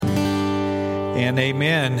And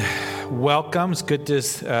amen. Welcome. It's good to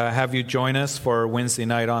have you join us for our Wednesday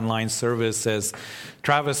night online service. As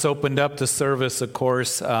Travis opened up the service, of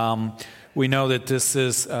course, we know that this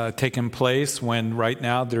is taking place when right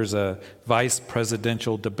now there's a vice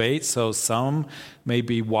presidential debate. So some may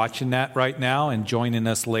be watching that right now and joining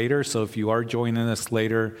us later. So if you are joining us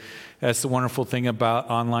later, that's the wonderful thing about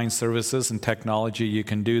online services and technology. You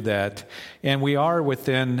can do that. And we are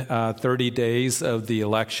within 30 days of the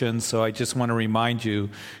election. So I just want to remind you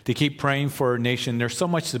to keep praying for our nation. There's so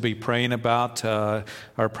much to be praying about.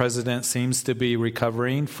 Our president seems to be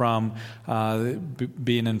recovering from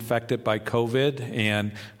being infected by COVID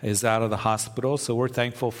and is out of the hospital. So we're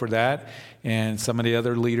thankful for that. And some of the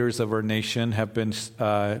other leaders of our nation have been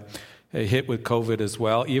hit with COVID as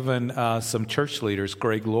well. Even some church leaders.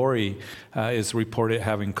 Greg Laurie is reported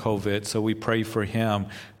having COVID, so we pray for him.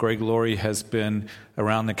 Greg Laurie has been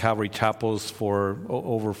around the Calvary Chapels for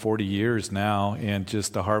over 40 years now, and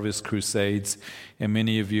just the Harvest Crusades. And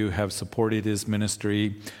many of you have supported his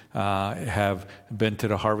ministry, have been to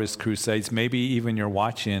the Harvest Crusades. Maybe even you're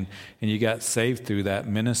watching and you got saved through that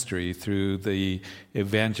ministry, through the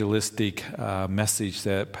evangelistic message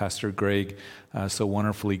that Pastor Greg so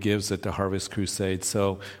wonderfully gives at the Harvest Crusade.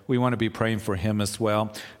 So we want to be praying for him as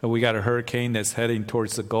well. We got a hurricane that's heading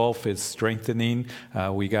towards the Gulf. It's strengthening.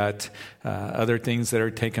 We got other things that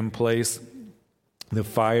are taking place. The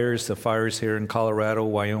fires here in Colorado,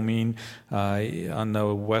 Wyoming, on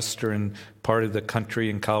the western part of the country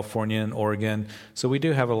in California and Oregon. So we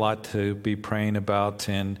do have a lot to be praying about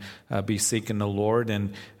and be seeking the Lord.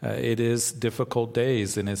 And it is difficult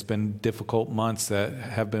days, and it's been difficult months that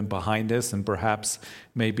have been behind us and perhaps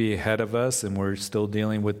maybe ahead of us. And we're still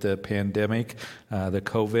dealing with the pandemic, the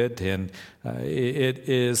COVID. And it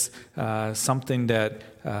is something that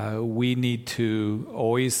we need to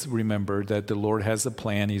always remember that the Lord has a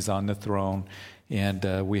plan. He's on the throne.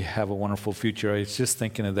 And we have a wonderful future. I was just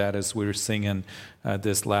thinking of that as we were singing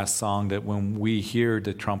this last song, that when we hear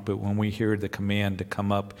the trumpet, when we hear the command to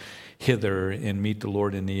come up hither and meet the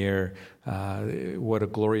Lord in the air, what a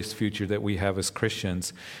glorious future that we have as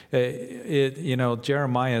Christians.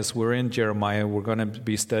 Jeremiah, we're in Jeremiah. We're going to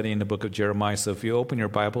be studying the book of Jeremiah. So if you open your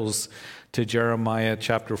Bibles to Jeremiah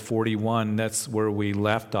chapter 41, that's where we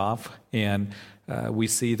left off. And we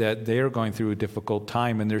see that they are going through a difficult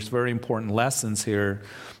time, and there's very important lessons here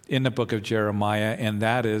in the book of Jeremiah, and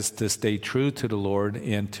that is to stay true to the Lord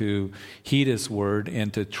and to heed His word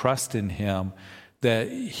and to trust in Him,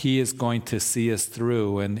 that He is going to see us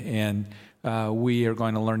through, and we are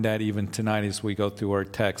going to learn that even tonight as we go through our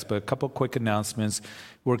text. But a couple quick announcements.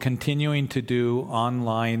 We're continuing to do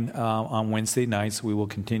online on Wednesday nights. We will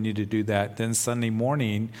continue to do that. Then Sunday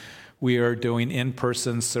morning, we are doing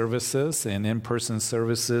in-person services, 8,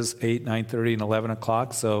 9:30, and 11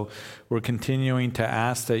 o'clock. So we're continuing to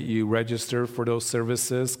ask that you register for those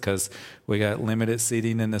services because we got limited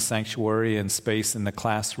seating in the sanctuary and space in the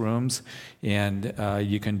classrooms. And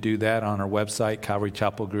you can do that on our website,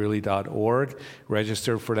 calvarychapelgreeley.org.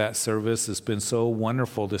 Register for that service. It's been so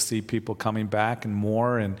wonderful to see people coming back and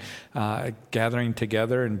more and gathering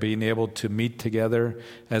together and being able to meet together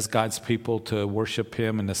as God's people to worship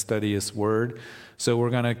Him and to study His Word. So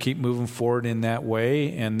we're going to keep moving forward in that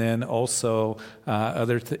way. And then also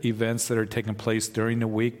other events that are taking place during the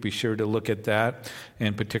week, be sure to look at that.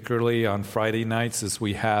 And particularly on Friday nights as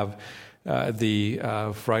we have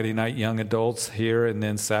the Friday night young adults here, and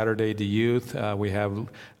then Saturday the youth. We have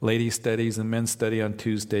lady studies and men's study on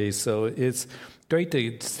Tuesdays. So it's great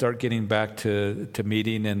to start getting back to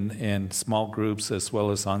meeting in small groups as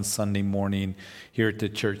well as on Sunday morning here at the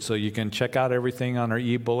church. So you can check out everything on our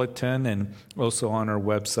e-bulletin and also on our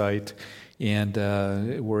website. And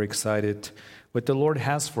we're excited what the Lord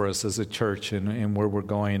has for us as a church and where we're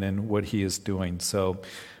going and what He is doing. So,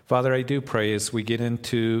 Father, I do pray as we get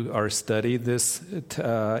into our study this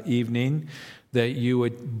evening that you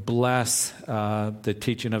would bless the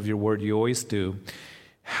teaching of your word. You always do.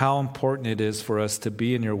 How important it is for us to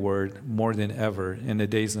be in your word more than ever in the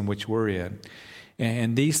days in which we're in.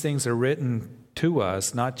 And these things are written to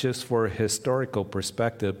us, not just for a historical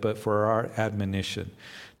perspective, but for our admonition,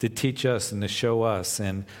 to teach us and to show us.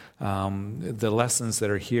 And the lessons that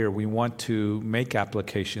are here, we want to make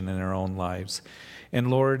application in our own lives. And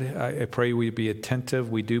Lord, I pray we be attentive.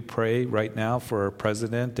 We do pray right now for our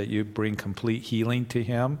president that you bring complete healing to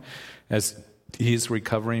him as he's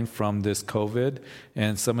recovering from this COVID,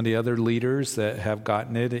 and some of the other leaders that have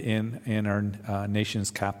gotten it in our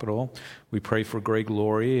nation's capital. We pray for Greg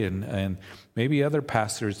Laurie and maybe other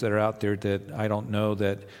pastors that are out there that I don't know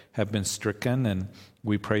that have been stricken, and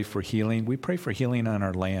we pray for healing. We pray for healing on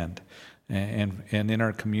our land. and in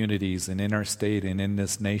our communities and in our state and in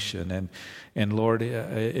this nation. And Lord,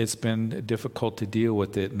 it's been difficult to deal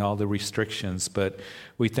with it and all the restrictions, but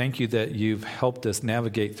we thank you that you've helped us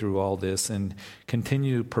navigate through all this and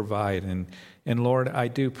continue to provide. And Lord, I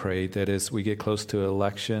do pray that as we get close to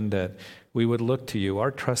election, that we would look to you.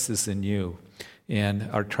 Our trust is in you, and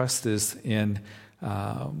our trust is in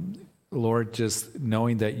Lord, just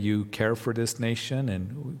knowing that you care for this nation,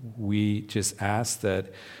 and we just ask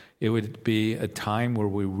that it would be a time where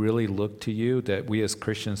we really look to you, that we as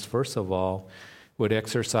Christians, first of all, would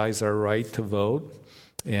exercise our right to vote,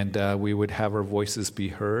 and we would have our voices be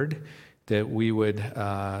heard, that we would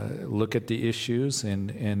look at the issues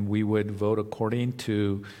and we would vote according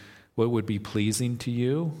to what would be pleasing to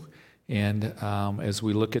you, and as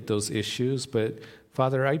we look at those issues. But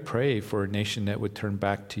Father, I pray for a nation that would turn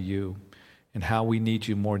back to you and how we need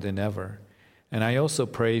you more than ever. And I also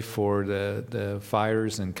pray for the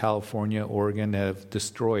fires in California, Oregon that have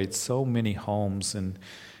destroyed so many homes, and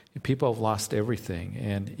people have lost everything.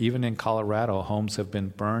 And even in Colorado, homes have been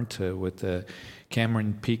burnt with the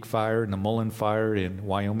Cameron Peak fire and the Mullen fire in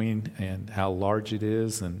Wyoming, and how large it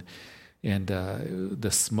is, and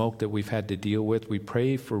the smoke that we've had to deal with. We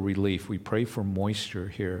pray for relief. We pray for moisture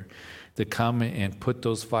here to come and put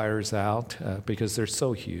those fires out because they're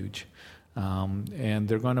so huge. And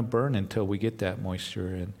they're going to burn until we get that moisture.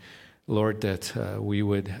 And Lord, that we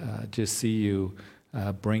would just see you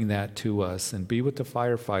bring that to us and be with the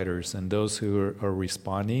firefighters and those who are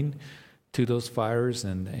responding to those fires,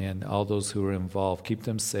 and all those who are involved. Keep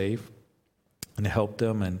them safe and help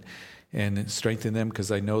them and strengthen them,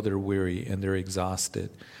 because I know they're weary and they're exhausted.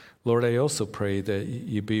 Lord, I also pray that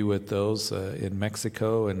you be with those in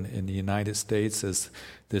Mexico and in the United States as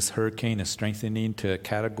this hurricane is strengthening to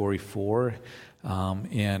Category 4,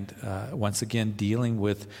 and once again dealing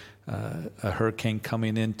with a hurricane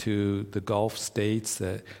coming into the Gulf states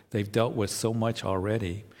that they've dealt with so much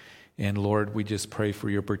already. And Lord, we just pray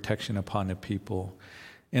for your protection upon the people.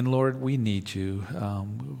 And Lord, we need you.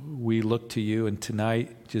 We look to you, and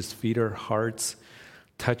tonight just feed our hearts.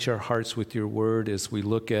 Touch our hearts with your word as we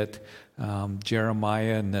look at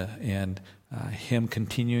Jeremiah and him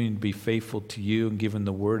continuing to be faithful to you and giving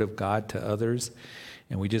the word of God to others.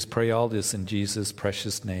 And we just pray all this in Jesus'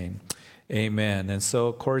 precious name. Amen. And so,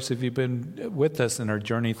 of course, if you've been with us in our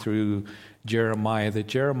journey through Jeremiah, that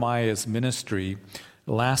Jeremiah's ministry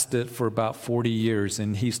lasted for about 40 years.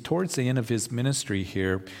 And he's towards the end of his ministry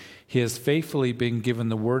here. He has faithfully been given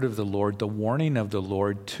the word of the Lord, the warning of the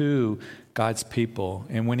Lord to God's people.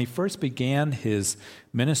 And when he first began his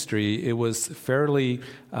ministry, it was fairly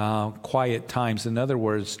quiet times. In other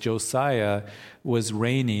words, Josiah was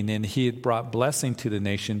reigning, and he had brought blessing to the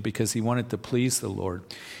nation because he wanted to please the Lord.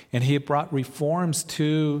 And he had brought reforms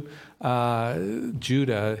to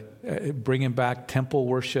Judah, bringing back temple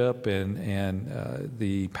worship and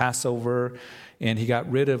the Passover. And he got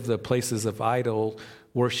rid of the places of idol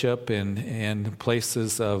worship and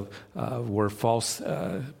places of where false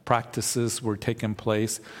practices were taking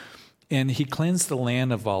place. And he cleansed the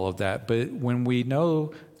land of all of that. But when we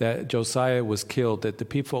know that Josiah was killed, that the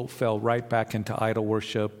people fell right back into idol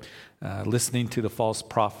worship, listening to the false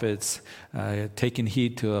prophets, taking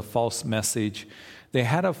heed to a false message. They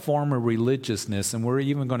had a form of religiousness, and we're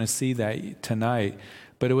even going to see that tonight.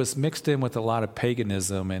 But it was mixed in with a lot of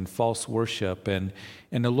paganism and false worship. And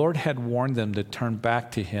the Lord had warned them to turn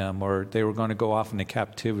back to him, or they were going to go off into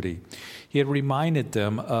captivity. He had reminded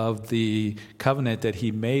them of the covenant that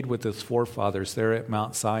he made with his forefathers there at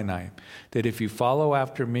Mount Sinai, that if you follow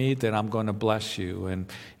after me, then I'm going to bless you. And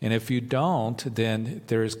if you don't, then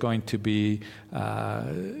there's going to be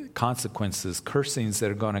consequences, cursings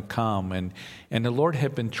that are going to come. And the Lord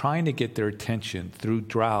had been trying to get their attention through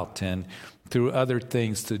drought and through other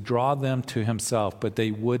things to draw them to himself, but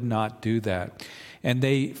they would not do that. And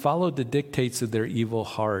they followed the dictates of their evil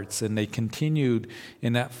hearts, and they continued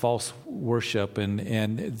in that false worship, and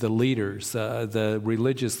the leaders, the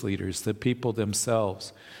religious leaders, the people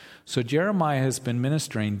themselves. So Jeremiah has been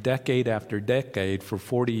ministering decade after decade for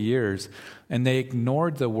 40 years, and they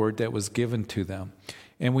ignored the word that was given to them.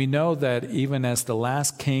 And we know that even as the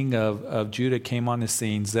last king of Judah came on the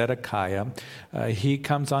scene, Zedekiah, he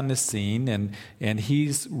comes on the scene and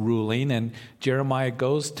he's ruling, and Jeremiah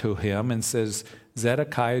goes to him and says,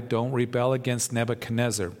 Zedekiah, don't rebel against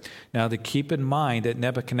Nebuchadnezzar. Now, to keep in mind that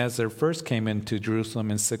Nebuchadnezzar first came into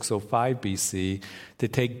Jerusalem in 605 BC to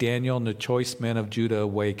take Daniel and the choice men of Judah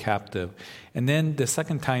away captive. And then the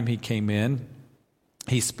second time he came in,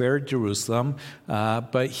 he spared Jerusalem,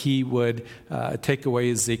 but he would take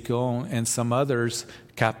away Ezekiel and some others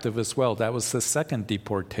captive as well. That was the second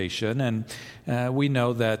deportation. And we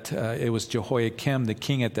know that it was Jehoiakim, the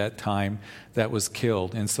king at that time, that was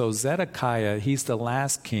killed. And so Zedekiah, he's the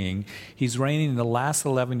last king. He's reigning the last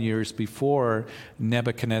 11 years before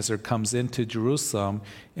Nebuchadnezzar comes into Jerusalem,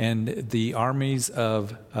 and the armies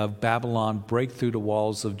of Babylon break through the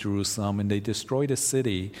walls of Jerusalem, and they destroy the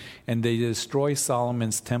city, and they destroy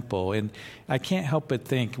Solomon's temple. And I can't help but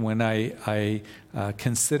think when I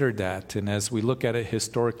consider that, and as we look at it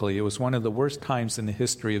historically, it was one of the worst times in the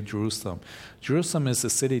history of Jerusalem. Jerusalem is a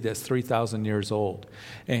city that's 3,000 years old.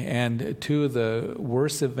 And two of the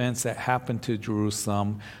worst events that happened to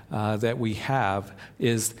Jerusalem that we have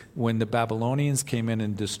is when the Babylonians came in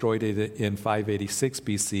and destroyed it in 586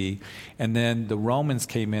 BC, and then the Romans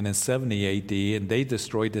came in 70 AD, and they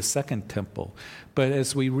destroyed the second temple. But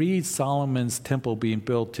as we read Solomon's temple being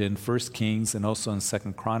built in 1 Kings and also in 2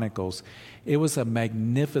 Chronicles, it was a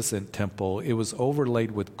magnificent temple. It was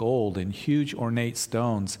overlaid with gold and huge ornate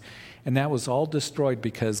stones. And that was all destroyed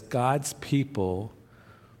because God's people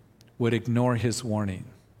would ignore his warning.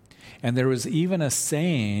 And there was even a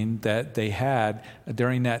saying that they had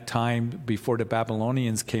during that time before the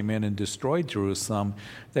Babylonians came in and destroyed Jerusalem,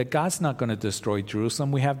 that God's not going to destroy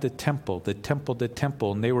Jerusalem. We have the temple, the temple, the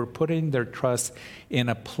temple. And they were putting their trust in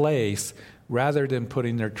a place rather than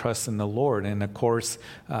putting their trust in the Lord. And of course,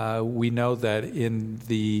 we know that in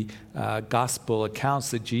the gospel accounts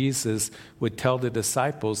that Jesus would tell the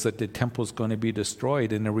disciples that the temple is going to be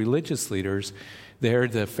destroyed, and the religious leaders, they're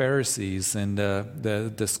the Pharisees and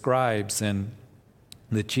the scribes and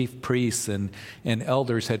the chief priests and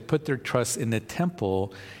elders had put their trust in the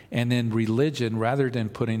temple and in religion rather than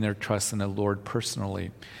putting their trust in the Lord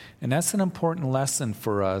personally. And that's an important lesson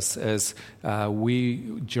for us as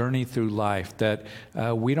we journey through life, that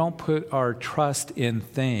we don't put our trust in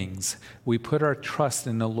things. We put our trust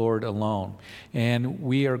in the Lord alone. And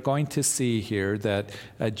we are going to see here that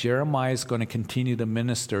Jeremiah is going to continue to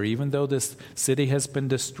minister, even though this city has been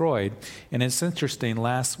destroyed. And it's interesting,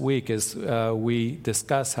 last week as we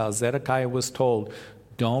discussed how Zedekiah was told,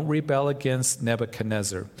 don't rebel against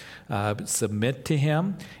Nebuchadnezzar. Submit to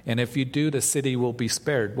him, and if you do, the city will be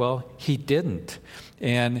spared. Well, he didn't.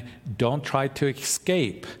 And don't try to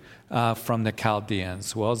escape from the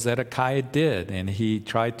Chaldeans. Well, Zedekiah did, and he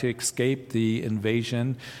tried to escape the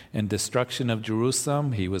invasion and destruction of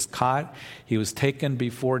Jerusalem. He was caught. He was taken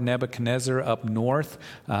before Nebuchadnezzar up north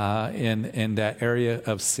in that area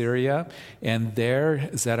of Syria. And there,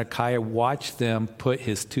 Zedekiah watched them put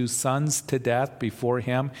his two sons to death before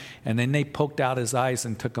him. And then they poked out his eyes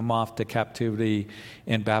and took him off to captivity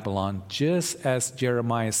in Babylon, just as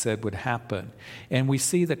Jeremiah said would happen. And we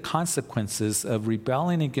see the consequences of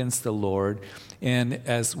rebelling against the Lord, and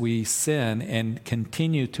as we sin and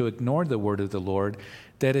continue to ignore the word of the Lord,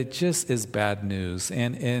 that it just is bad news,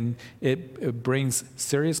 and it brings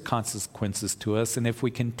serious consequences to us. And if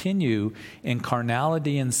we continue in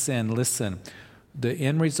carnality and sin, listen, the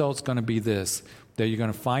end result's going to be this, that you're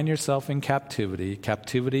going to find yourself in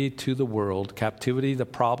captivity to the world, captivity to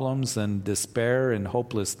problems and despair and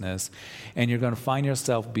hopelessness, and you're going to find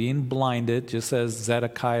yourself being blinded, just as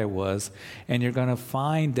Zedekiah was, and you're going to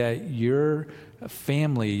find that your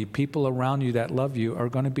family, people around you that love you, are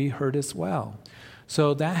going to be hurt as well.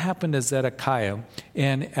 So that happened to Zedekiah,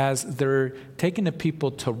 and as they're taking the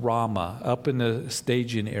people to Ramah, up in the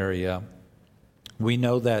staging area, we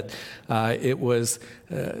know that it was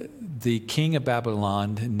the king of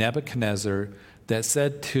Babylon, Nebuchadnezzar, that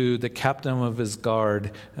said to the captain of his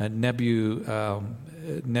guard,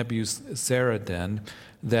 Nebuzaradan,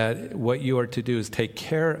 that what you are to do is take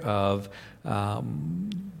care of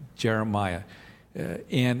Jeremiah.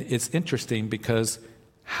 And it's interesting because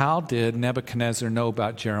how did Nebuchadnezzar know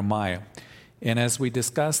about Jeremiah? And as we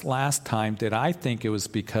discussed last time, that I think it was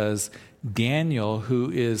because Daniel,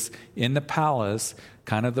 who is in the palace,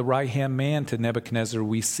 kind of the right-hand man to Nebuchadnezzar,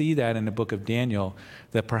 we see that in the book of Daniel,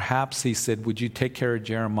 that perhaps he said, would you take care of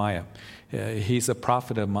Jeremiah? He's a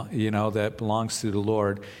prophet that belongs to the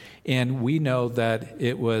Lord. And we know that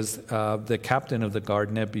it was the captain of the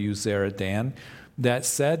guard, Nebuzaradan, that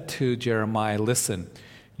said to Jeremiah, listen,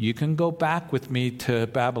 you can go back with me to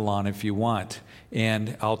Babylon if you want,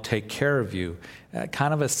 and I'll take care of you.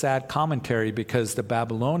 Kind of a sad commentary because the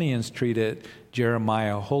Babylonians treated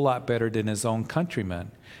Jeremiah a whole lot better than his own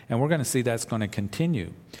countrymen. And we're going to see that's going to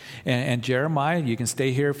continue. And Jeremiah, you can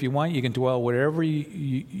stay here if you want. You can dwell wherever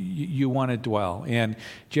you want to dwell. And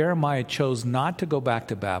Jeremiah chose not to go back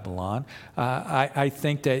to Babylon. I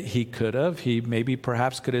think that he could have. He maybe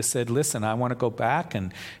perhaps could have said, listen, I want to go back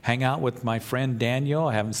and hang out with my friend Daniel.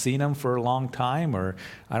 I haven't seen him for a long time, or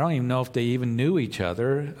I don't even know if they even knew each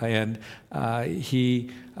other. And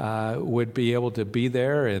he would be able to be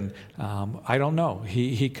there. And I don't know.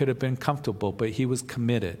 He could have been comfortable, but he was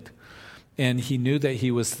committed. And he knew that he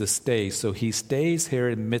was to stay. So he stays here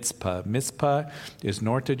in Mizpah. Mizpah is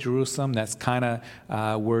north of Jerusalem. That's kind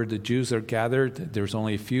of where the Jews are gathered. There's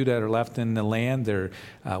only a few that are left in the land. They're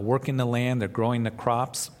working the land. They're growing the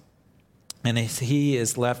crops. And as he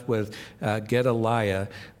is left with Gedaliah,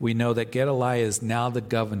 we know that Gedaliah is now the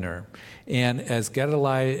governor. And as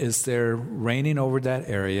Gedaliah is there reigning over that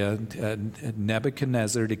area,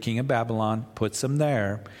 Nebuchadnezzar, the king of Babylon, puts him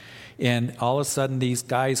there. And all of a sudden, these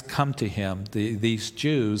guys come to him, these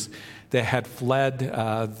Jews that had fled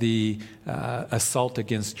the assault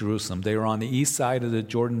against Jerusalem. They were on the east side of the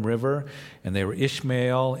Jordan River, and they were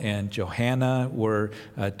Ishmael and Johanna were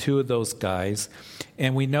two of those guys.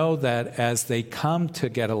 And we know that as they come to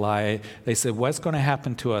Gedaliah, they said, what's going to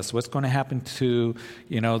happen to us? What's going to happen to,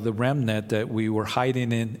 the remnant that we were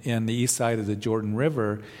hiding in the east side of the Jordan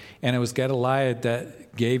River? And it was Gedaliah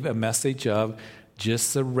that gave a message of,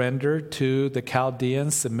 just surrender to the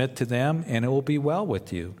Chaldeans, submit to them, and it will be well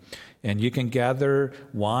with you. And you can gather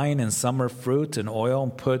wine and summer fruit and oil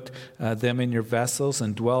and put them in your vessels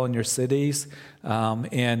and dwell in your cities,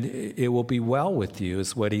 and it will be well with you,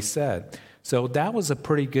 is what he said. So that was a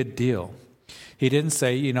pretty good deal. He didn't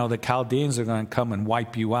say, the Chaldeans are going to come and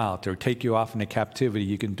wipe you out or take you off into captivity.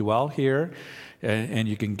 You can dwell here, and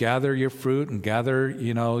you can gather your fruit and gather,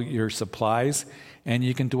 your supplies, and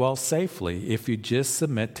you can dwell safely if you just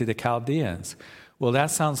submit to the Chaldeans. Well,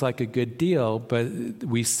 that sounds like a good deal, but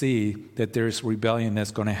we see that there's rebellion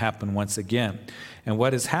that's going to happen once again. And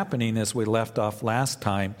what is happening, as we left off last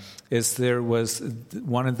time, is there was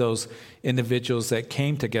one of those individuals that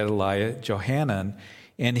came to Gedaliah, Johanan,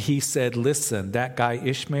 and he said, listen, that guy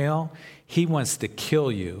Ishmael, he wants to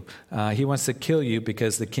kill you. He wants to kill you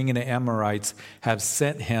because the king of the Amorites have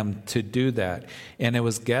sent him to do that. And it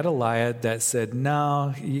was Gedaliah that said,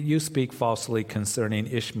 no, you speak falsely concerning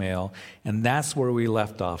Ishmael. And that's where we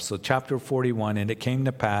left off. So chapter 41, and it came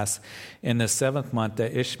to pass in the 7th month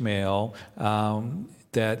that Ishmael,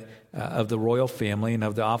 of the royal family and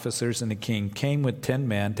of the officers and the king came with 10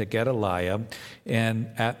 men to Gedaliah and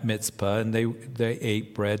at Mizpah, and they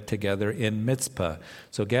ate bread together in Mizpah.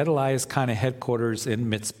 So Gedaliah's kind of headquarters in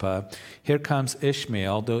Mizpah. Here comes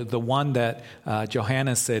Ishmael, the one that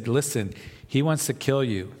Johanna said, listen, he wants to kill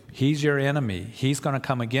you. He's your enemy. He's going to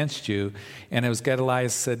come against you. And it was Gedaliah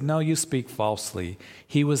said, no, you speak falsely.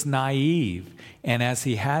 He was naive. And as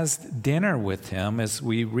he has dinner with him, as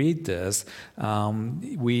we read this,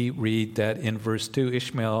 we read that in verse 2,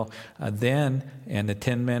 Ishmael then and the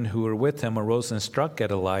 10 men who were with him arose and struck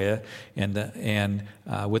Gedaliah and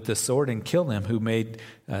with the sword and killed him, who made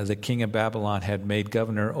the king of Babylon had made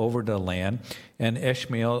governor over the land. And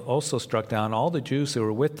Ishmael also struck down all the Jews who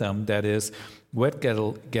were with them, that is, with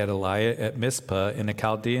Gedaliah at Mizpah, and the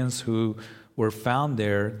Chaldeans who were found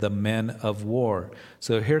there, the men of war.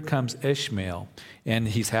 So here comes Ishmael, and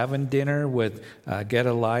he's having dinner with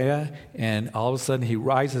Gedaliah, and all of a sudden he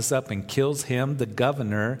rises up and kills him, the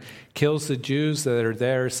governor, kills the Jews that are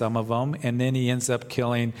there, some of them, and then he ends up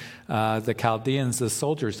killing the Chaldeans, the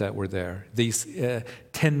soldiers that were there, these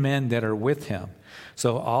 10 men that are with him.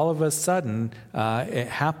 So all of a sudden, it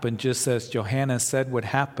happened just as Johanna said would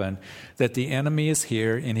happen, that the enemy is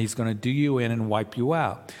here and he's going to do you in and wipe you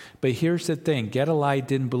out. But here's the thing, Gedaliah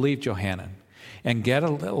didn't believe Johanna. And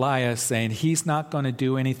Gedaliah is saying he's not going to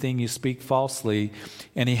do anything you speak falsely.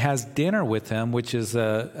 And he has dinner with him, which is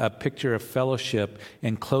a picture of fellowship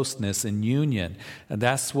and closeness and union. And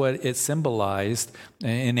that's what it symbolized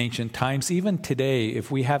in ancient times. Even today, if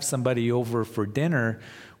we have somebody over for dinner,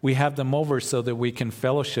 we have them over so that we can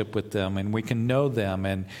fellowship with them and we can know them,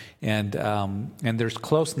 and there's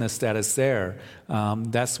closeness that is there.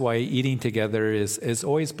 That's why eating together has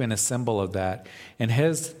always been a symbol of that. And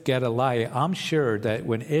his Gedaliah, I'm sure that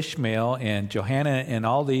when Ishmael and Johanna and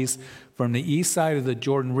all these from the east side of the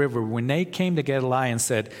Jordan River, when they came to Gedaliah and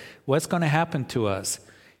said, what's going to happen to us?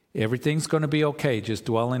 Everything's going to be okay, just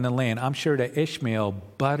dwell in the land. I'm sure that Ishmael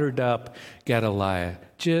buttered up Gedaliah,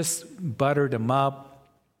 just buttered him up,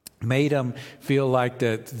 made them feel like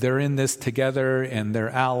that they're in this together and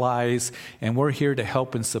they're allies and we're here to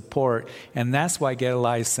help and support. And that's why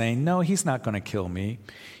Gedaliah is saying, no, he's not going to kill me.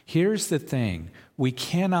 Here's the thing. We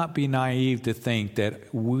cannot be naive to think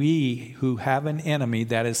that we who have an enemy,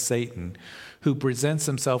 that is Satan, who presents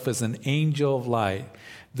himself as an angel of light,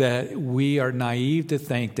 that we are naive to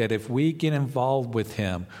think that if we get involved with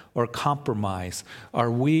him or compromise, or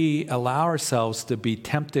we allow ourselves to be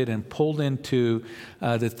tempted and pulled into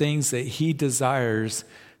the things that he desires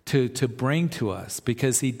to bring to us,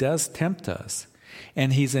 because he does tempt us.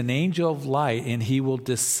 And he's an angel of light, and he will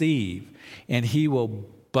deceive, and he will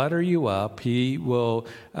butter you up. He will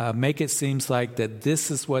make it seem like that this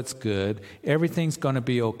is what's good. Everything's going to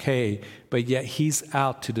be okay. But yet he's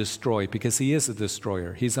out to destroy, because he is a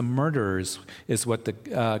destroyer. He's a murderer is what the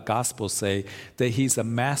Gospels say, that he's a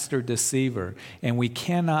master deceiver. And we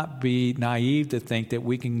cannot be naive to think that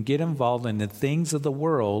we can get involved in the things of the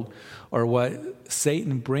world or what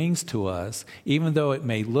Satan brings to us, even though it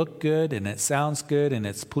may look good and it sounds good and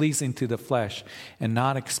it's pleasing to the flesh, and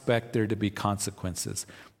not expect there to be consequences.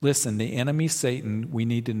 Listen, the enemy, Satan, we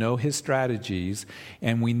need to know his strategies,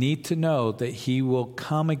 and we need to know that he will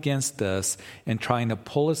come against us and trying to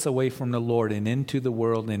pull us away from the Lord and into the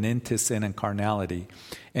world and into sin and carnality,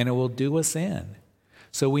 and it will do us in.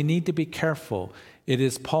 So we need to be careful. It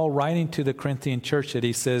is Paul writing to the Corinthian church that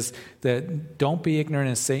he says that don't be ignorant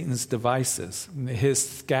of Satan's devices,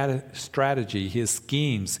 his strategy, his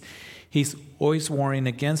schemes. He's always warring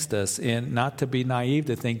against us, and not to be naive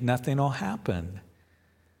to think nothing will happen.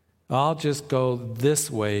 I'll just go this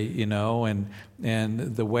way,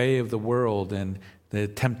 and the way of the world and the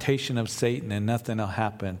temptation of Satan, and nothing will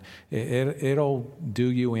happen. It'll do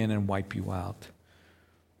you in and wipe you out.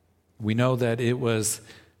 We know that it was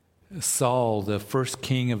Saul, the first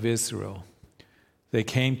king of Israel. They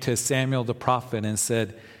came to Samuel the prophet and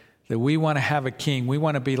said that we want to have a king. We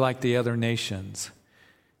want to be like the other nations.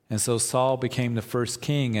 And so Saul became the first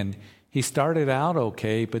king, and he started out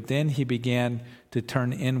okay, but then he began to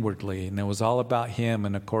turn inwardly, and it was all about him.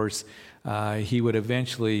 And of course, he would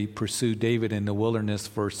eventually pursue David in the wilderness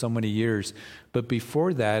for so many years. But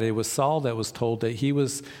before that, it was Saul that was told that he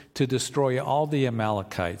was to destroy all the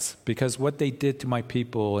Amalekites, because what they did to my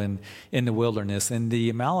people in the wilderness, and the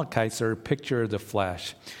Amalekites are a picture of the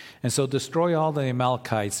flesh. And so destroy all the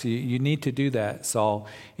Amalekites. You need to do that, Saul.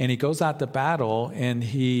 And he goes out to battle, and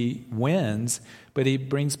he wins, but he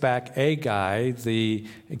brings back Agag, the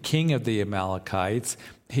king of the Amalekites.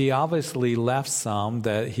 He obviously left some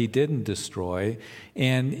that he didn't destroy.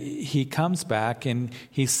 And he comes back and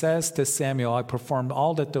he says to Samuel, I performed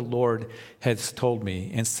all that the Lord has told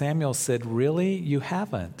me. And Samuel said, really? You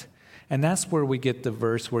haven't? And that's where we get the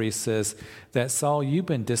verse where he says that, Saul, you've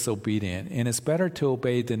been disobedient, and it's better to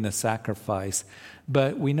obey than to sacrifice.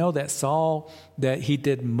 But we know that Saul, that he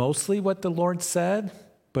did mostly what the Lord said,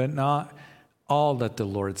 but not all that the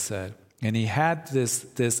Lord said. And he had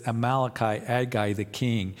this Amalekite, Agag, the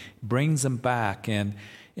king, brings him back and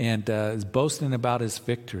is boasting about his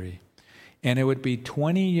victory. And it would be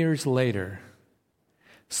 20 years later,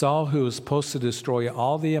 Saul, who was supposed to destroy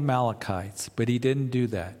all the Amalekites, but he didn't do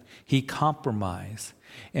that. He compromised.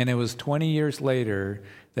 And it was 20 years later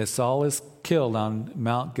that Saul is killed on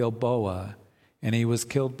Mount Gilboa, and he was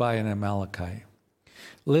killed by an Amalekite.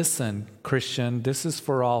 Listen, Christian, this is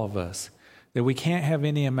for all of us, that we can't have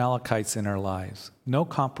any Amalekites in our lives. No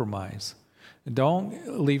compromise.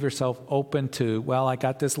 Don't leave yourself open to, well, I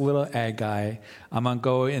got this little Agag. I'm going to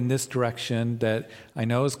go in this direction that I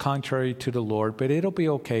know is contrary to the Lord, but it'll be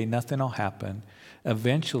okay. Nothing will happen.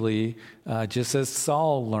 Eventually, just as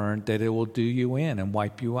Saul learned, that it will do you in and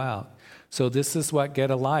wipe you out. So this is what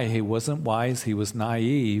Gedaliah, he wasn't wise, he was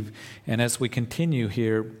naive. And as we continue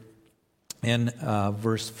here, in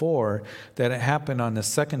verse 4, that it happened on the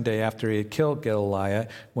second day after he had killed Gedaliah,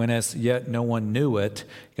 when as yet no one knew it.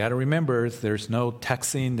 You got to remember, there's no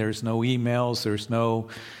texting, there's no emails, there's no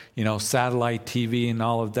satellite TV and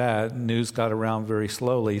all of that. News got around very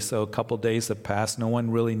slowly, so a couple days have passed. No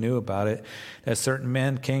one really knew about it. That certain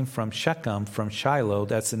men came from Shechem, from Shiloh,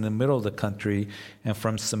 that's in the middle of the country, and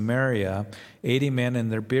from Samaria, 80 men,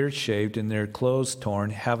 and their beards shaved and their clothes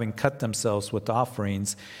torn, having cut themselves with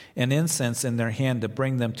offerings and incense in their hand to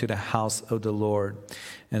bring them to the house of the Lord.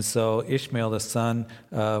 And so Ishmael, the son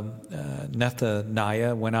of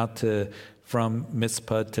Nethaniah, went out from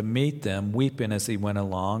Mizpah to meet them, weeping as he went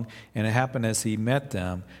along. And it happened as he met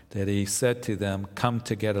them that he said to them, come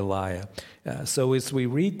to Gedaliah. So as we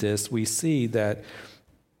read this, we see that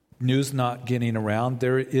news not getting around.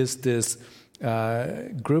 There is this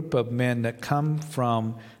group of men that come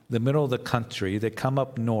from the middle of the country. They come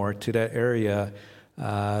up north to that area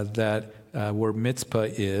where Mizpah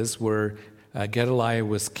is, where Gedaliah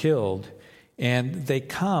was killed. And they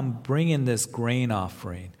come bringing this grain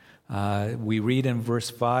offering. We read in verse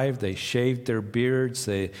 5, they shaved their beards,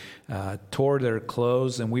 they tore their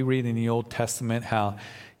clothes, and we read in the Old Testament how,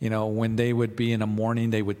 when they would be in a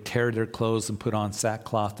mourning, they would tear their clothes and put on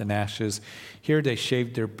sackcloth and ashes. Here they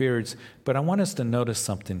shaved their beards. But I want us to notice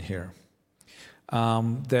something here,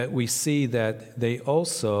 that we see that they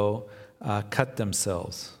also cut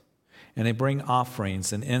themselves, and they bring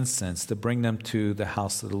offerings and incense to bring them to the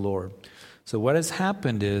house of the Lord. So what has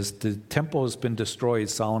happened is the temple has been destroyed,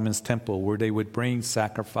 Solomon's temple, where they would bring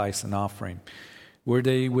sacrifice and offering, where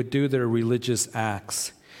they would do their religious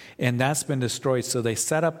acts. And that's been destroyed. So they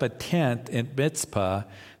set up a tent in Mizpah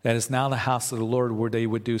that is now the house of the Lord, where they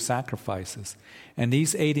would do sacrifices. And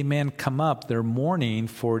these 80 men come up. They're mourning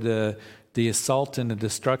for the assault and the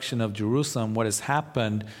destruction of Jerusalem, what has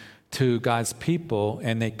happened to God's people.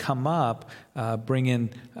 And they come up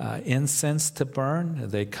bringing incense to burn.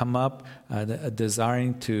 They come up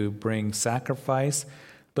desiring to bring sacrifice.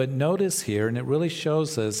 But notice here, and it really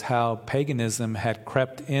shows us how paganism had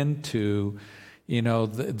crept into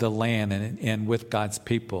the land and with God's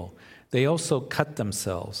people. They also cut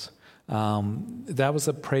themselves. That was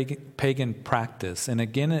a pagan practice. And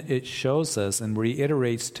again, it shows us and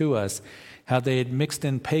reiterates to us how they had mixed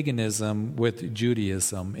in paganism with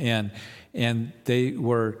Judaism. And they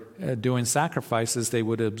were doing sacrifices. They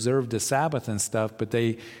would observe the Sabbath and stuff, but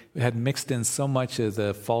they had mixed in so much of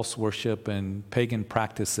the false worship and pagan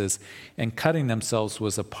practices, and cutting themselves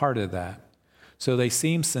was a part of that. So they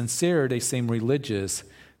seem sincere, they seem religious,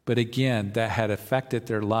 but again, that had affected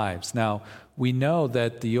their lives. Now, we know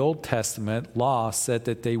that the Old Testament law said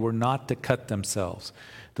that they were not to cut themselves.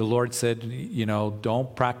 The Lord said,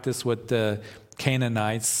 don't practice what the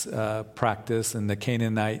Canaanites practice and the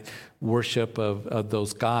Canaanite worship of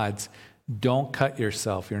those gods. Don't cut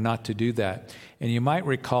yourself. You're not to do that. And you might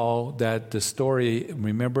recall that the story,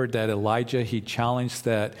 remember that Elijah, he challenged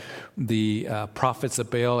the prophets of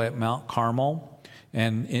Baal at Mount Carmel,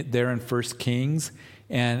 and there in 1 Kings.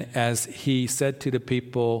 And as he said to the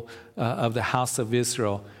people of the house of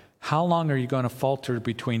Israel, how long are you going to falter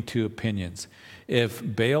between two opinions? If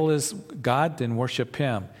Baal is God, then worship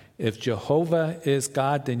him. If Jehovah is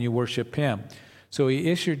God, then you worship him. So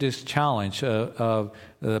he issued this challenge of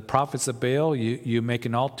the prophets of Baal. You make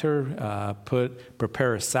an altar,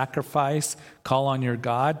 prepare a sacrifice, call on your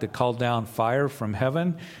God to call down fire from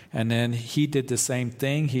heaven. And then he did the same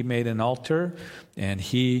thing. He made an altar and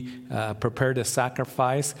he prepared a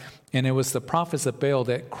sacrifice. And it was the prophets of Baal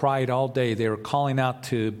that cried all day. They were calling out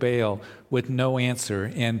to Baal with no answer.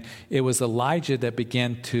 And it was Elijah that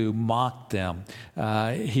began to mock them.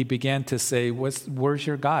 He began to say, where's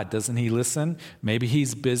your God? Doesn't he listen? Maybe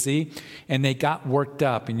he's busy. And they got worked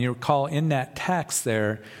up. And you recall in that text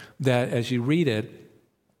there that as you read it,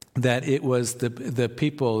 that it was the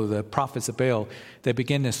people, the prophets of Baal, that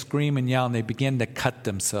began to scream and yell, and they began to cut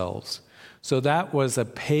themselves. So that was a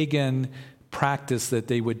pagan practice that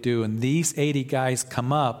they would do. And these 80 guys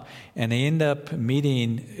come up and they end up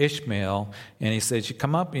meeting Ishmael, and he says, you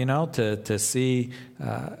come up, to see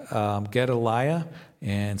Gedaliah.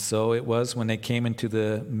 And so it was when they came into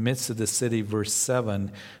the midst of the city, verse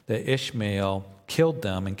 7, that Ishmael killed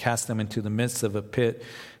them and cast them into the midst of a pit,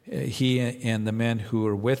 he and the men who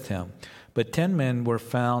were with him. But 10 men were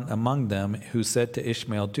found among them who said to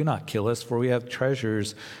Ishmael, do not kill us, for we have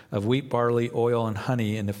treasures of wheat, barley, oil, and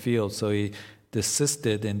honey in the field. So he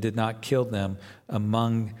desisted and did not kill them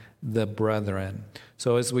among the brethren.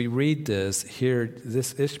 So as we read this, here,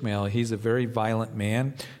 this Ishmael, he's a very violent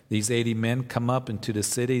man. These 80 men come up into the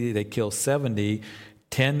city. They kill 70.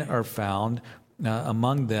 10 are found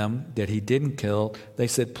among them that he didn't kill. They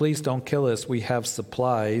said, please don't kill us. We have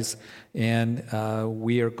supplies, and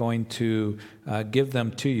we are going to give them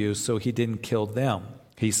to you. So he didn't kill them.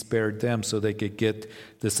 He spared them so they could get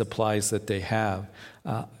the supplies that they have.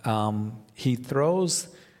 He throws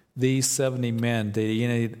these 70 men that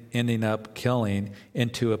he ended up killing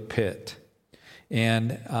into a pit.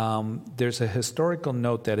 And there's a historical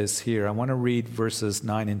note that is here. I want to read verses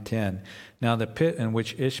 9 and 10. Now the pit in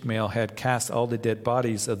which Ishmael had cast all the dead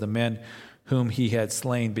bodies of the men whom he had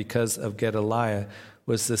slain because of Gedaliah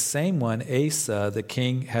was the same one Asa the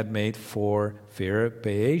king had made for fear of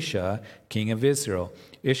Baasha, king of Israel.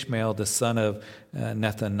 Ishmael the son of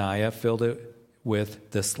Nethaniah filled it with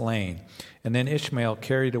the slain. And then Ishmael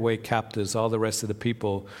carried away captives all the rest of the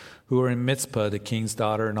people who were in Mizpah, the king's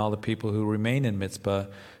daughter, and all the people who remained in Mizpah,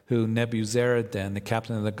 who Nebuzaradan, the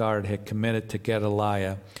captain of the guard, had committed to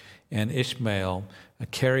Gedaliah. And Ishmael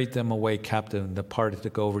carried them away captive and departed to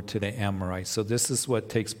go over to the Amorites. So this is what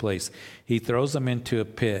takes place. He throws them into a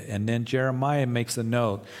pit. And then Jeremiah makes a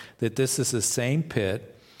note that this is the same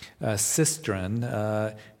pit, a cistern,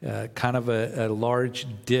 kind of a large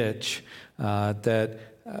ditch that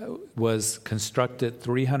was constructed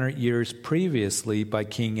 300 years previously by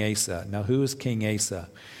King Asa. Now, who is King Asa?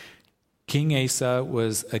 King Asa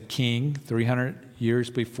was a king 300 years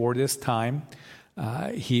before this time.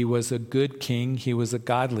 He was a good king. He was a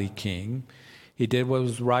godly king. He did what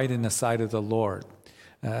was right in the sight of the Lord,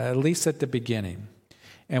 at least at the beginning.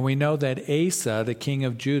 And we know that Asa, the king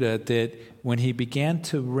of Judah, that when he began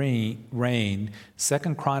to reign,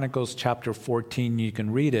 2 Chronicles chapter 14, you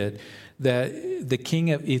can read it, that the king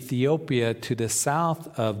of Ethiopia to the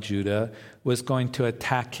south of Judah was going to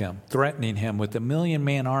attack him, threatening him with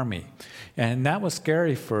 1,000,000-man army. And that was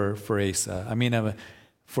scary for Asa. I mean,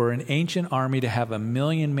 for an ancient army to have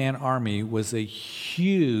 1,000,000-man army was a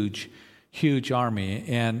huge, huge army,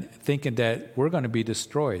 and thinking that we're going to be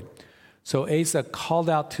destroyed. So Asa called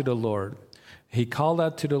out to the Lord. He called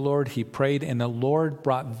out to the Lord, he prayed, and the Lord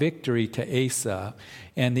brought victory to Asa,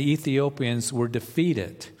 and the Ethiopians were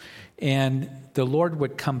defeated. And the Lord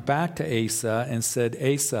would come back to Asa and said,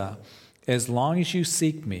 Asa, as long as you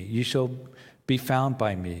seek me, you shall be found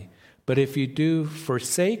by me. But if you do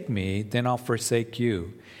forsake me, then I'll forsake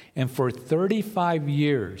you. And for 35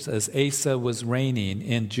 years, as Asa was reigning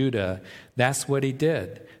in Judah, that's what he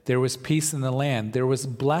did. There was peace in the land. There was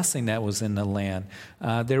blessing that was in the land.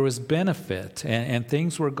 There was benefit, and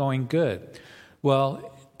things were going good.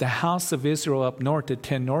 Well, the house of Israel up north, the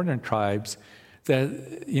 10 northern tribes,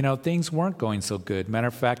 things weren't going so good. Matter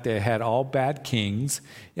of fact, they had all bad kings.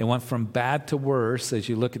 It went from bad to worse as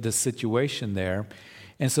you look at the situation there.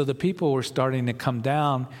 And so the people were starting to come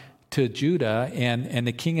down to Judah, and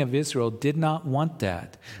the king of Israel did not want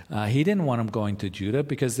that. He didn't want them going to Judah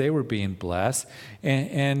because they were being blessed,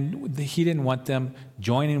 and he didn't want them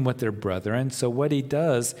joining with their brethren. So what he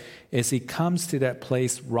does is he comes to that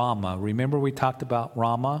place, Ramah. Remember we talked about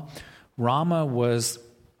Ramah? Ramah was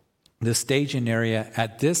the staging area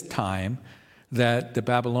at this time that the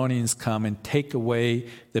Babylonians come and take away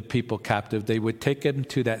the people captive. They would take them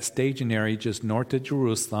to that staging area just north of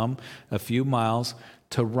Jerusalem, a few miles,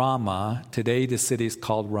 to Ramah. Today the city is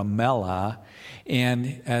called Ramellah.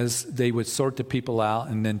 And as they would sort the people out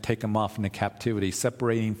and then take them off into captivity,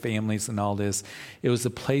 separating families and all this, it was a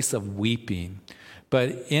place of weeping.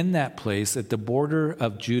 But in that place, at the border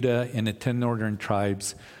of Judah and the 10 northern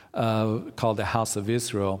tribes called the House of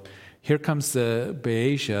Israel, here comes the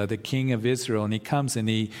Baasha, the king of Israel, and he comes and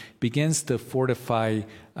he begins to fortify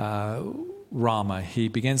Ramah. He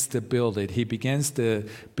begins to build it. He begins to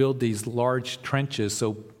build these large trenches.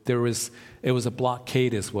 So it was a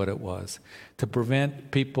blockade is what it was, to prevent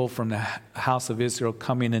people from the house of Israel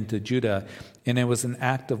coming into Judah, and it was an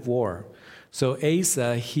act of war. So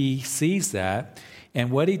Asa, he sees that, and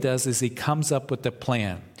what he does is he comes up with a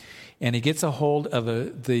plan. And he gets a hold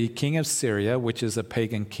of the king of Syria, which is a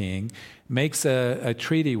pagan king, makes a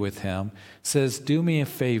treaty with him, says, do me a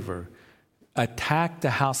favor, attack the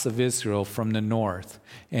house of Israel from the north.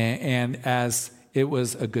 And as it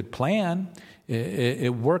was a good plan,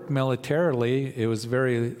 it worked militarily. It was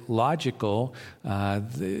very logical.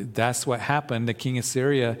 That's what happened. The king of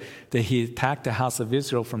Syria, that he attacked the house of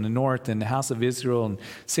Israel from the north, and the house of Israel and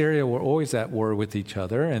Syria were always at war with each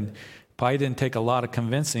other. And probably didn't take a lot of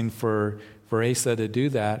convincing for Asa to do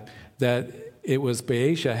that it was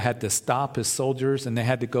Baasha had to stop his soldiers, and they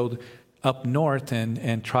had to go up north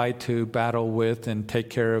and try to battle with and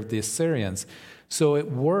take care of the Assyrians. So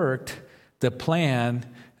it worked. The plan,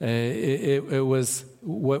 it was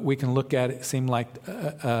what we can look at, it seemed like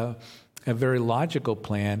a very logical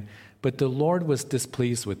plan, but the Lord was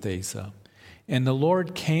displeased with Asa. And the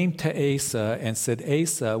Lord came to Asa and said,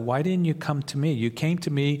 Asa, why didn't you come to me? You came to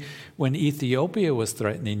me when Ethiopia was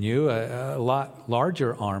threatening you, a lot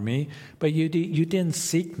larger army, but you didn't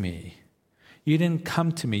seek me. You didn't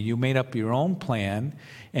come to me. You made up your own plan,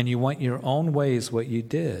 and you went your own ways what you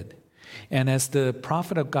did. And as the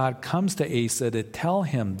prophet of God comes to Asa to tell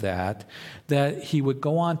him that he would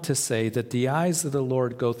go on to say that the eyes of the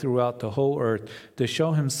Lord go throughout the whole earth to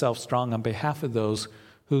show himself strong on behalf of those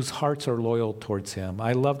whose hearts are loyal towards him.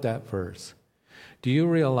 I love that verse. Do you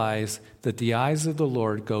realize that the eyes of the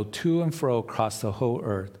Lord go to and fro across the whole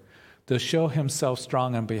earth to show himself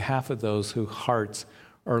strong on behalf of those whose hearts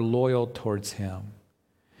are loyal towards him?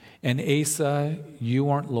 And Asa, you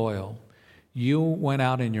weren't loyal. You went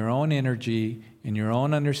out in your own energy, in your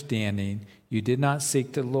own understanding. You did not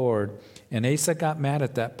seek the Lord. And Asa got mad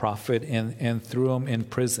at that prophet and threw him in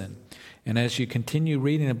prison. And as you continue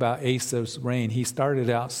reading about Asa's reign, he started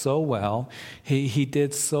out so well. He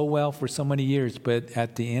did so well for so many years, but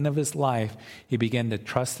at the end of his life, he began to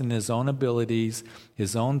trust in his own abilities,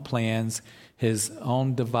 his own plans, his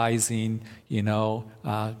own devising,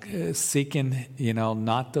 seeking,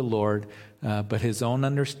 not the Lord, but his own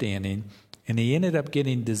understanding. And he ended up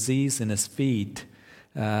getting disease in his feet,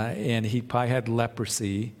 and he probably had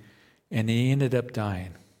leprosy, and he ended up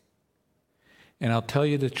dying. And I'll tell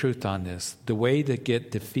you the truth on this. The way to get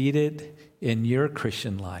defeated in your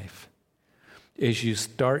Christian life is you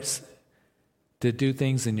start to do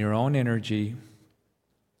things in your own energy,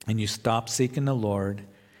 and you stop seeking the Lord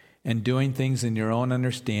and doing things in your own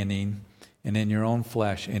understanding and in your own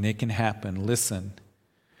flesh, and it can happen. Listen,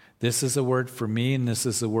 this is a word for me and this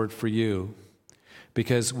is a word for you,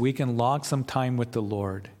 because we can log some time with the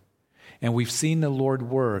Lord. And we've seen the Lord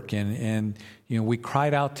work, and we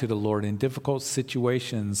cried out to the Lord in difficult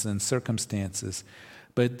situations and circumstances.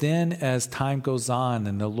 But then as time goes on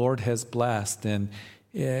and the Lord has blessed, and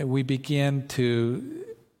we begin to,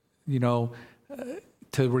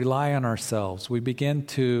 to rely on ourselves. We begin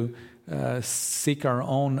to seek our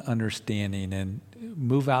own understanding and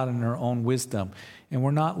move out in our own wisdom. And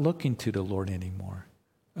we're not looking to the Lord anymore.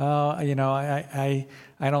 I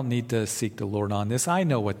don't need to seek the Lord on this. I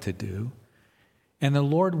know what to do. And the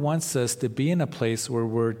Lord wants us to be in a place where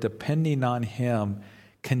we're depending on Him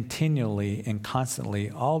continually and constantly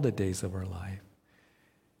all the days of our life.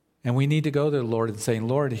 And we need to go to the Lord and say,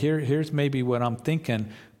 Lord, here's maybe what I'm thinking,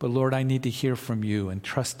 but Lord, I need to hear from you and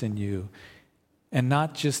trust in you. And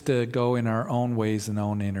not just to go in our own ways and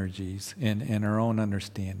own energies and our own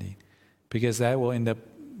understanding, because that will end up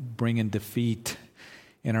bringing defeat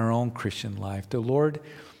in our own Christian life. The Lord,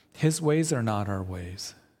 His ways are not our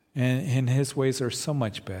ways, and His ways are so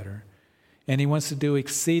much better. And He wants to do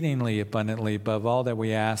exceedingly abundantly above all that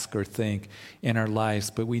we ask or think in our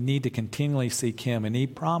lives. But we need to continually seek Him. And He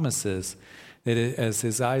promises that as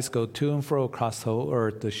His eyes go to and fro across the whole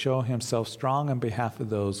earth, to show Himself strong on behalf of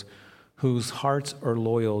those whose hearts are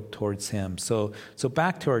loyal towards Him. So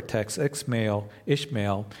back to our text,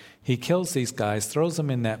 Ishmael, he kills these guys, throws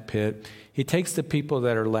them in that pit. He takes the people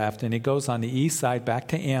that are left, and he goes on the east side back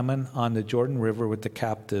to Ammon on the Jordan River with the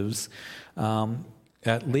captives,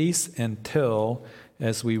 at least until,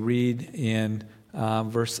 as we read in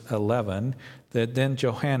verse 11, that then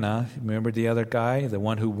Johanna, remember the other guy, the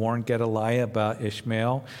one who warned Gedaliah about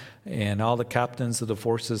Ishmael, and all the captains of the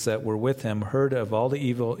forces that were with him heard of all the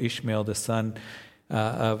evil Ishmael, the son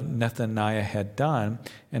of Nethaniah, had done.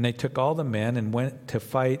 And they took all the men and went to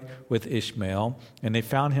fight with Ishmael. And they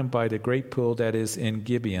found him by the great pool that is in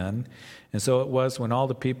Gibeon. And so it was when all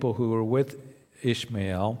the people who were with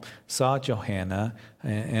Ishmael saw Johanna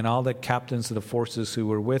and all the captains of the forces who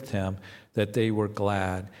were with him, that they were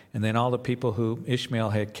glad. And then all the people who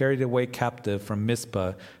Ishmael had carried away captive from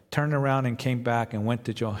Mizpah turned around and came back and went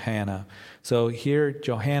to Johanna. So here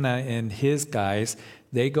Johanna and his guys,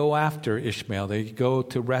 they go after Ishmael. They go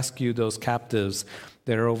to rescue those captives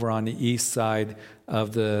that are over on the east side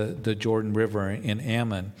of the Jordan River in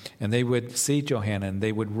Ammon. And they would see Johanna and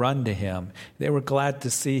they would run to him. They were glad to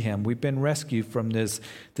see him. We've been rescued from this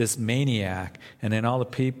maniac. And then all the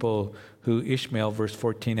people who Ishmael, verse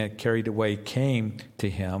 14, had carried away came to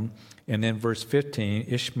him. And then verse 15,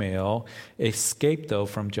 Ishmael escaped, though,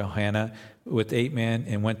 from Johanna with 8 men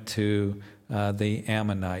and went to the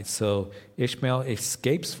Ammonites. So Ishmael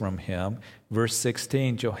escapes from him. Verse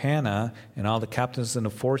 16, Johanna and all the captains and the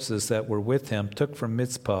forces that were with him took from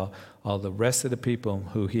Mizpah all the rest of the people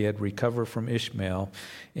who he had recovered from Ishmael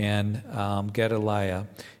and Gedaliah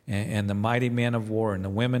and the mighty men of war and the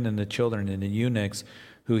women and the children and the eunuchs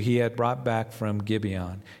who he had brought back from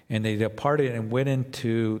Gibeon. And they departed and went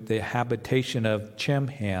into the habitation of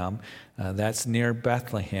Chimham, that's near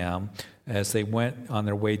Bethlehem, as they went on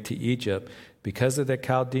their way to Egypt, because of the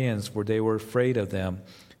Chaldeans, for they were afraid of them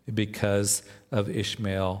because of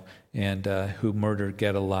Ishmael, and who murdered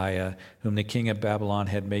Gedaliah, whom the king of Babylon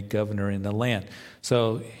had made governor in the land.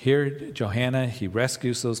 So here, Johanna, he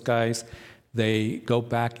rescues those guys. They go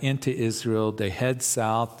back into Israel. They head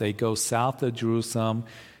south. They go south of Jerusalem,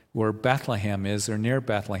 where Bethlehem is, or near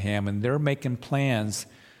Bethlehem, and they're making plans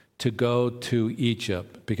to go to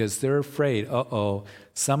Egypt because they're afraid,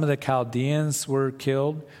 some of the Chaldeans were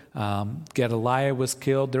killed. Gedaliah was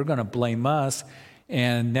killed. They're going to blame us,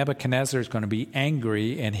 and Nebuchadnezzar is going to be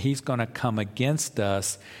angry, and he's going to come against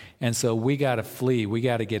us. And so we got to flee. We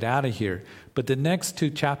got to get out of here. But the next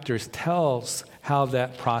 2 chapters tells how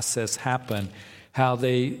that process happened, how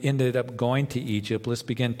they ended up going to Egypt. Let's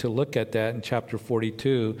begin to look at that in chapter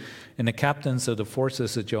 42. And the captains of the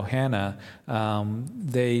forces of Johanna,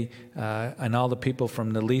 and all the people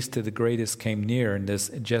from the least to the greatest came near, and this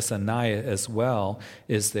Jezaniah as well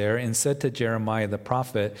is there, and said to Jeremiah the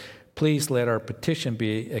prophet, "Please let our petition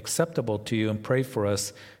be acceptable to you, and pray for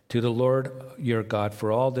us to the Lord your God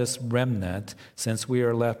for all this remnant, since we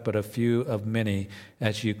are left but a few of many,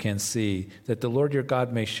 as you can see, that the Lord your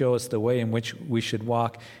God may show us the way in which we should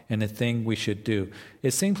walk and the thing we should do."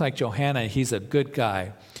 It seems like Johanna, he's a good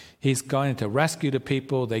guy. He's going to rescue the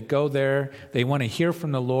people. They go there. They want to hear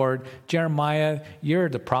from the Lord. Jeremiah, you're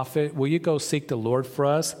the prophet. Will you go seek the Lord for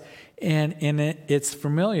us? And it's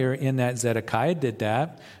familiar in that Zedekiah did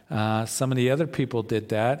that. Some of the other people did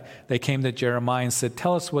that. They came to Jeremiah and said,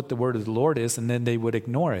 tell us what the word of the Lord is, and then they would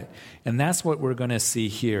ignore it. And that's what we're going to see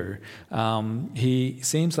here. He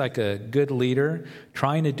seems like a good leader,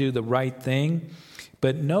 trying to do the right thing.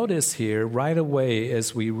 But notice here, right away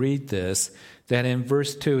as we read this, that in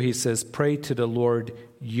verse 2 he says, pray to the Lord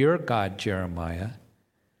your God, Jeremiah.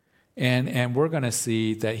 And we're going to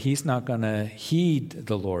see that he's not going to heed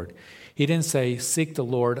the Lord. He didn't say, seek the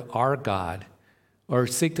Lord our God, or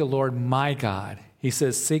seek the Lord my God. He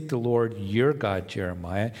says, seek the Lord your God,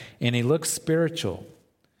 Jeremiah. And he looks spiritual.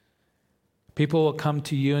 People will come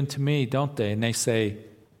to you and to me, don't they? And they say,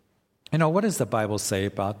 what does the Bible say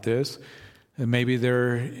about this? And maybe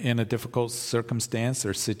they're in a difficult circumstance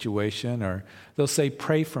or situation, or they'll say,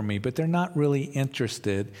 pray for me, but they're not really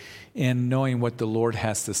interested in knowing what the Lord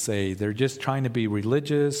has to say. They're just trying to be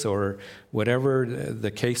religious or whatever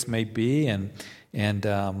the case may be, and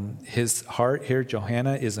his heart here,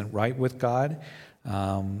 Johanna, isn't right with God.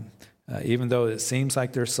 Even though it seems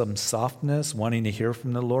like there's some softness, wanting to hear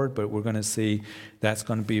from the Lord, but we're going to see that's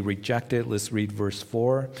going to be rejected. Let's read verse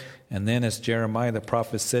 4. And then as Jeremiah the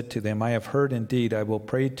prophet said to them, I have heard indeed, I will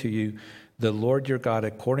pray to you, the Lord your God,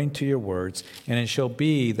 according to your words, and it shall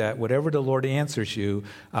be that whatever the Lord answers you,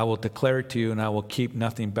 I will declare it to you, and I will keep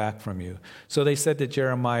nothing back from you. So they said to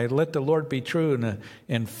Jeremiah, let the Lord be true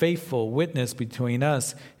and faithful witness between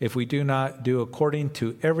us, if we do not do according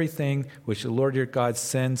to everything which the Lord your God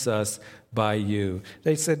sends us by you.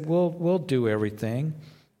 They said, we'll do everything.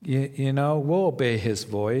 We'll obey his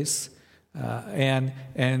voice.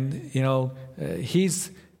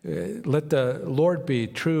 He's... let the Lord be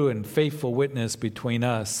true and faithful witness between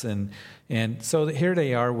us. And so here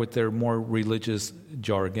they are with their more religious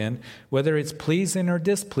jargon. Whether it's pleasing or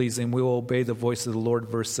displeasing, we will obey the voice of the Lord,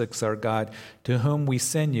 verse 6, our God, to whom we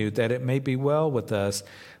send you, that it may be well with us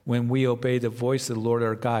when we obey the voice of the Lord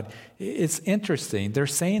our God. It's interesting. They're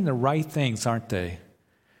saying the right things, aren't they?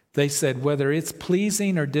 They said, whether it's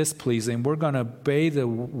pleasing or displeasing, we're going to obey the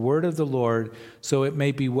word of the Lord so it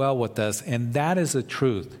may be well with us. And that is the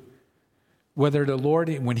truth. Whether the Lord,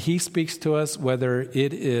 when he speaks to us, whether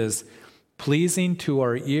it is pleasing to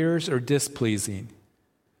our ears or displeasing,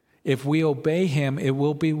 if we obey him, it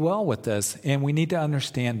will be well with us. And we need to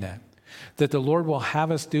understand that the Lord will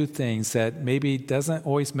have us do things that maybe doesn't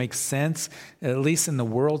always make sense, at least in the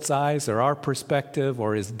world's eyes or our perspective,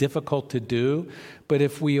 or is difficult to do. But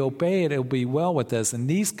if we obey it, it'll be well with us. And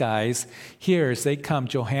these guys here, as they come,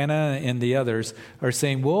 Johanna and the others, are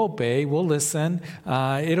saying, we'll obey, we'll listen,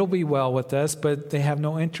 it'll be well with us, but they have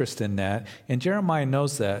no interest in that. And Jeremiah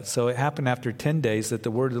knows that. So it happened after 10 days that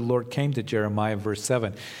the word of the Lord came to Jeremiah, verse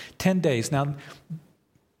 7. 10 days. Now,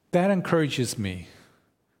 that encourages me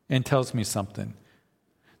and tells me something.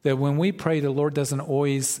 That when we pray, the Lord doesn't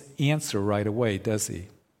always answer right away, does he?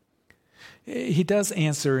 He does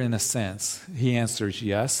answer in a sense. He answers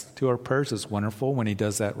yes to our prayers. It's wonderful when he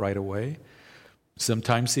does that right away.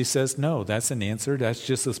 Sometimes he says no. That's an answer. That's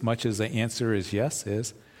just as much as the answer is yes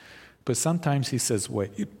is. But sometimes he says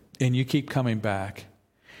wait, and you keep coming back.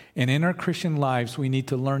 And in our Christian lives, we need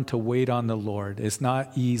to learn to wait on the Lord. It's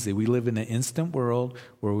not easy. We live in an instant world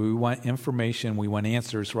where we want information, we want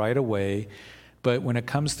answers right away. But when it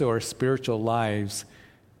comes to our spiritual lives,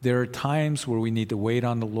 there are times where we need to wait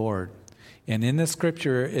on the Lord. And in the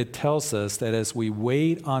scripture, it tells us that as we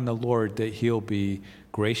wait on the Lord, that he'll be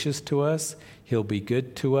gracious to us, he'll be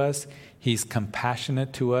good to us, he's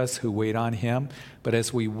compassionate to us who wait on him. But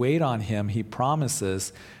as we wait on him, he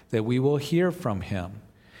promises that we will hear from him.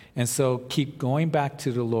 And so keep going back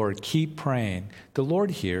to the Lord. Keep praying. The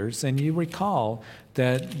Lord hears. And you recall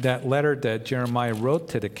that letter that Jeremiah wrote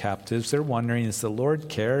to the captives. They're wondering, does the Lord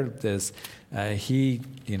care? Does he,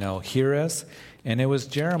 hear us? And it was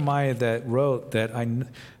Jeremiah that wrote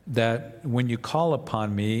that when you call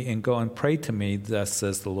upon me and go and pray to me, thus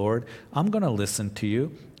says the Lord, I'm going to listen to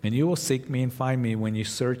you. And you will seek me and find me when you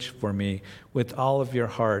search for me with all of your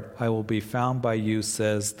heart. I will be found by you,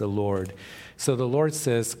 says the Lord. So the Lord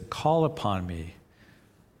says, call upon me.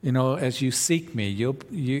 As you seek me,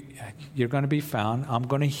 you're going to be found. I'm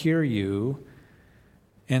going to hear you.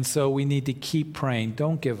 And so we need to keep praying.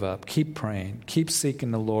 Don't give up. Keep praying. Keep seeking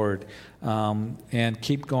the Lord. And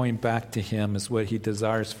keep going back to him is what he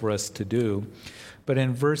desires for us to do. But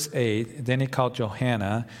in verse 8, then he called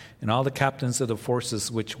Johanna and all the captains of the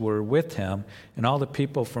forces which were with him, and all the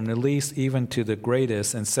people from the least even to the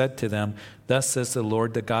greatest, and said to them, Thus says the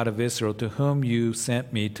Lord, the God of Israel, to whom you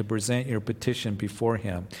sent me to present your petition before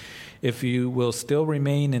him. If you will still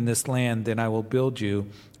remain in this land, then I will build you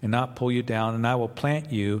and not pull you down, and I will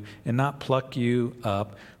plant you and not pluck you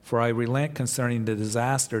up, for I relent concerning the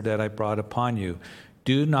disaster that I brought upon you.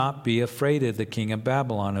 Do not be afraid of the king of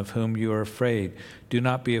Babylon, of whom you are afraid. Do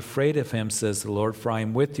not be afraid of him, says the Lord, for I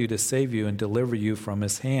am with you to save you and deliver you from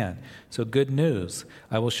his hand. So good news.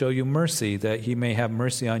 I will show you mercy, that he may have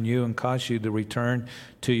mercy on you and cause you to return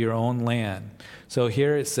to your own land. So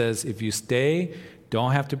here it says, if you stay,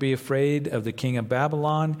 don't have to be afraid of the king of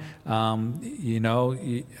Babylon. You're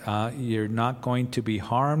not going to be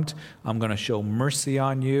harmed. I'm going to show mercy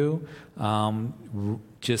on you.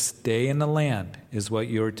 Just stay in the land is what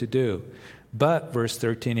you're to do. But, verse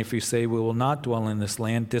 13, if you say, we will not dwell in this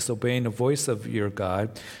land, disobeying the voice of your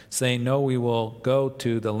God, saying, no, we will go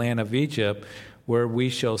to the land of Egypt, where we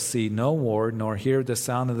shall see no war, nor hear the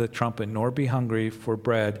sound of the trumpet, nor be hungry for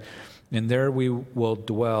bread, and there we will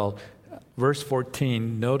dwell. Verse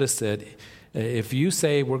 14, notice it. If you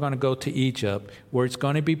say we're going to go to Egypt, where it's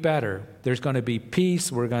going to be better, there's going to be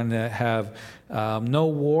peace, we're going to have no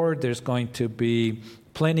war, there's going to be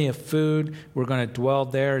plenty of food, we're going to dwell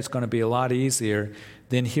there, it's going to be a lot easier,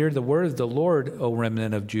 then hear the word of the Lord, O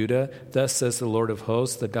remnant of Judah. Thus says the Lord of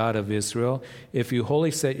hosts, the God of Israel, if you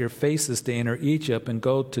wholly set your faces to enter Egypt and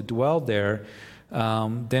go to dwell there,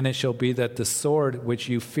 then it shall be that the sword which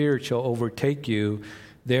you feared shall overtake you.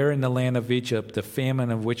 There in the land of Egypt, the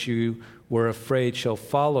famine of which you were afraid shall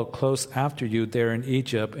follow close after you there in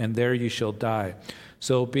Egypt, and there you shall die.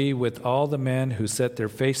 So be with all the men who set their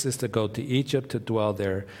faces to go to Egypt to dwell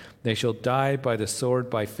there. They shall die by the sword,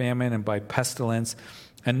 by famine, and by pestilence,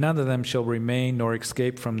 and none of them shall remain nor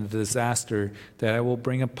escape from the disaster that I will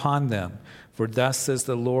bring upon them. For thus says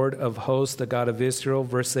the Lord of hosts, the God of Israel,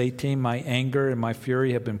 verse 18, my anger and my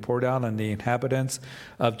fury have been poured out on the inhabitants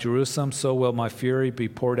of Jerusalem, so will my fury be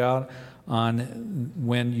poured out on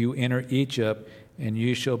when you enter Egypt, and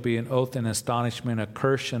you shall be an oath and astonishment, a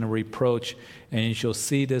curse and a reproach, and you shall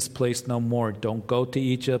see this place no more. Don't go to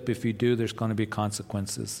Egypt. If you do, there's going to be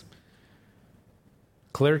consequences.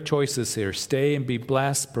 Clear choices here. Stay and be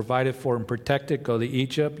blessed, provided for and protected. Go to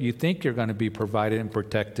Egypt. You think you're going to be provided and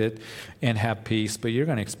protected and have peace, but you're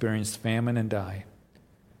going to experience famine and die.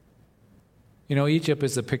 You know, Egypt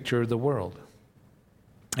is a picture of the world.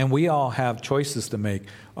 And we all have choices to make.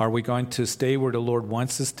 Are we going to stay where the Lord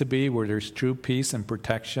wants us to be, where there's true peace and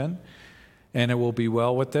protection, and it will be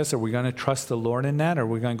well with us? Are we going to trust the Lord in that, or are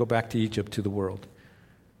we going to go back to Egypt, to the world,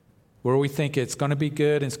 where we think it's going to be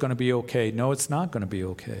good and it's going to be okay? No, it's not going to be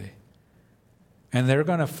okay. And they're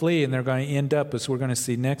going to flee, and they're going to end up, as we're going to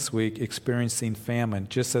see next week, experiencing famine,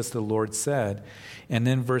 just as the Lord said. And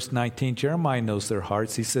then verse 19, Jeremiah knows their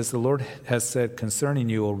hearts. He says, the Lord has said concerning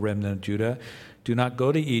you, O remnant of Judah, do not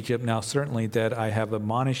go to Egypt, now certainly that I have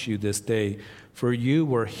admonished you this day. For you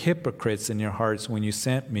were hypocrites in your hearts when you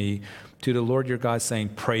sent me to the Lord your God, saying,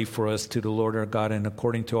 pray for us to the Lord our God, and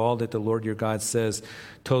according to all that the Lord your God says,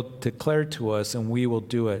 declare to us, and we will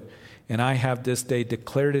do it. And I have this day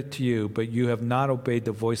declared it to you, but you have not obeyed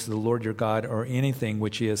the voice of the Lord your God, or anything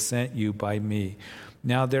which he has sent you by me.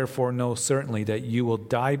 Now therefore know certainly that you will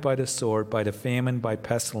die by the sword, by the famine, by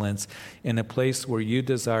pestilence, in a place where you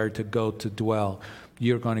desire to go to dwell.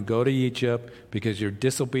 You're going to go to Egypt because you're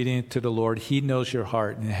disobedient to the Lord. He knows your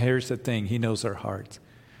heart. And here's the thing, he knows our hearts.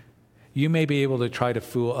 You may be able to try to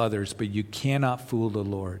fool others, but you cannot fool the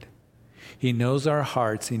Lord. He knows our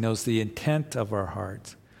hearts. He knows the intent of our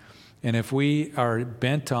hearts. And if we are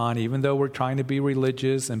bent on, even though we're trying to be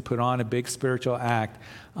religious and put on a big spiritual act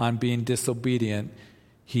on being disobedient,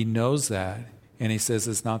 he knows that, and he says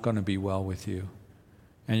it's not going to be well with you.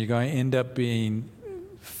 And you're going to end up being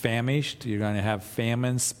famished. You're going to have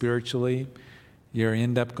famine spiritually. You're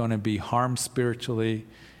end up going to be harmed spiritually,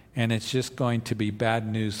 and it's just going to be bad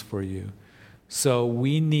news for you. So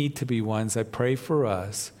we need to be ones, I pray for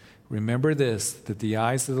us, remember this, that the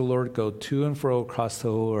eyes of the Lord go to and fro across the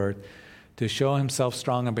whole earth to show himself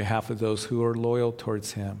strong on behalf of those who are loyal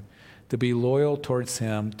towards him. To be loyal towards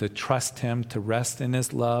him, to trust him, to rest in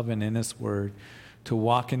his love and in his word, to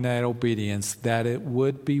walk in that obedience, that it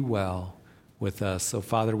would be well with us. So,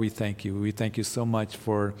 Father, we thank you. We thank you so much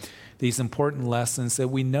for these important lessons that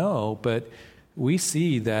we know, but we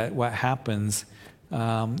see that what happens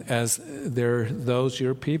as there are those,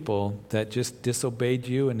 your people, that just disobeyed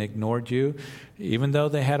you and ignored you, even though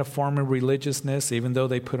they had a form of religiousness, even though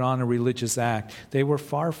they put on a religious act, they were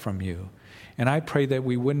far from you. And I pray that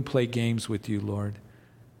we wouldn't play games with you, Lord,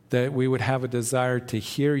 that we would have a desire to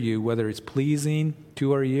hear you, whether it's pleasing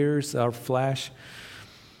to our ears, our flesh,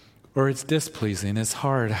 or it's displeasing. It's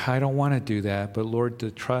hard. I don't want to do that. But, Lord,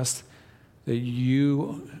 to trust that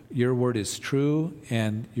your word is true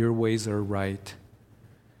and your ways are right.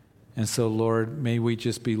 And so, Lord, may we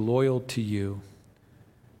just be loyal to you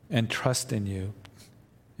and trust in you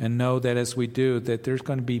and know that as we do, that there's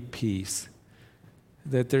going to be peace,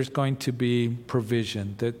 that there's going to be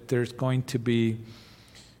provision, that there's going to be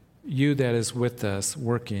you that is with us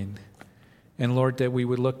working. And Lord, that we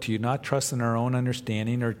would look to you, not trust in our own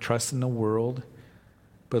understanding or trust in the world,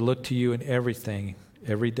 but look to you in everything,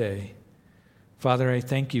 every day. Father, I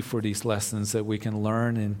thank you for these lessons that we can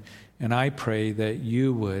learn, and I pray that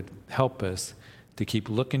you would help us to keep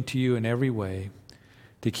looking to you in every way,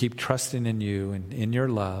 to keep trusting in you and in your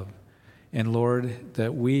love. And Lord,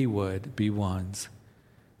 that we would be ones,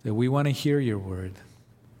 that we want to hear your word.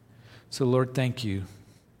 So Lord, thank you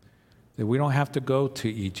that we don't have to go to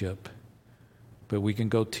Egypt, but we can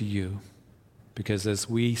go to you. Because as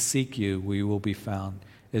we seek you, we will be found.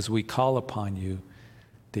 As we call upon you,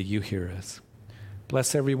 that you hear us.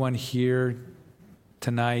 Bless everyone here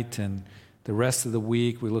tonight and the rest of the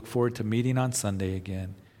week. We look forward to meeting on Sunday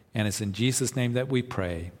again. And it's in Jesus' name that we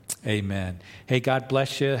pray. Amen. Hey, God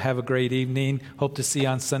bless you. Have a great evening. Hope to see you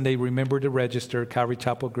on Sunday. Remember to register,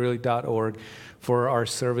 CalvaryChapelGreeley.org for our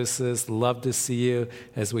services. Love to see you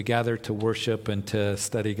as we gather to worship and to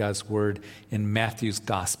study God's Word in Matthew's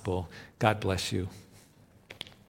Gospel. God bless you.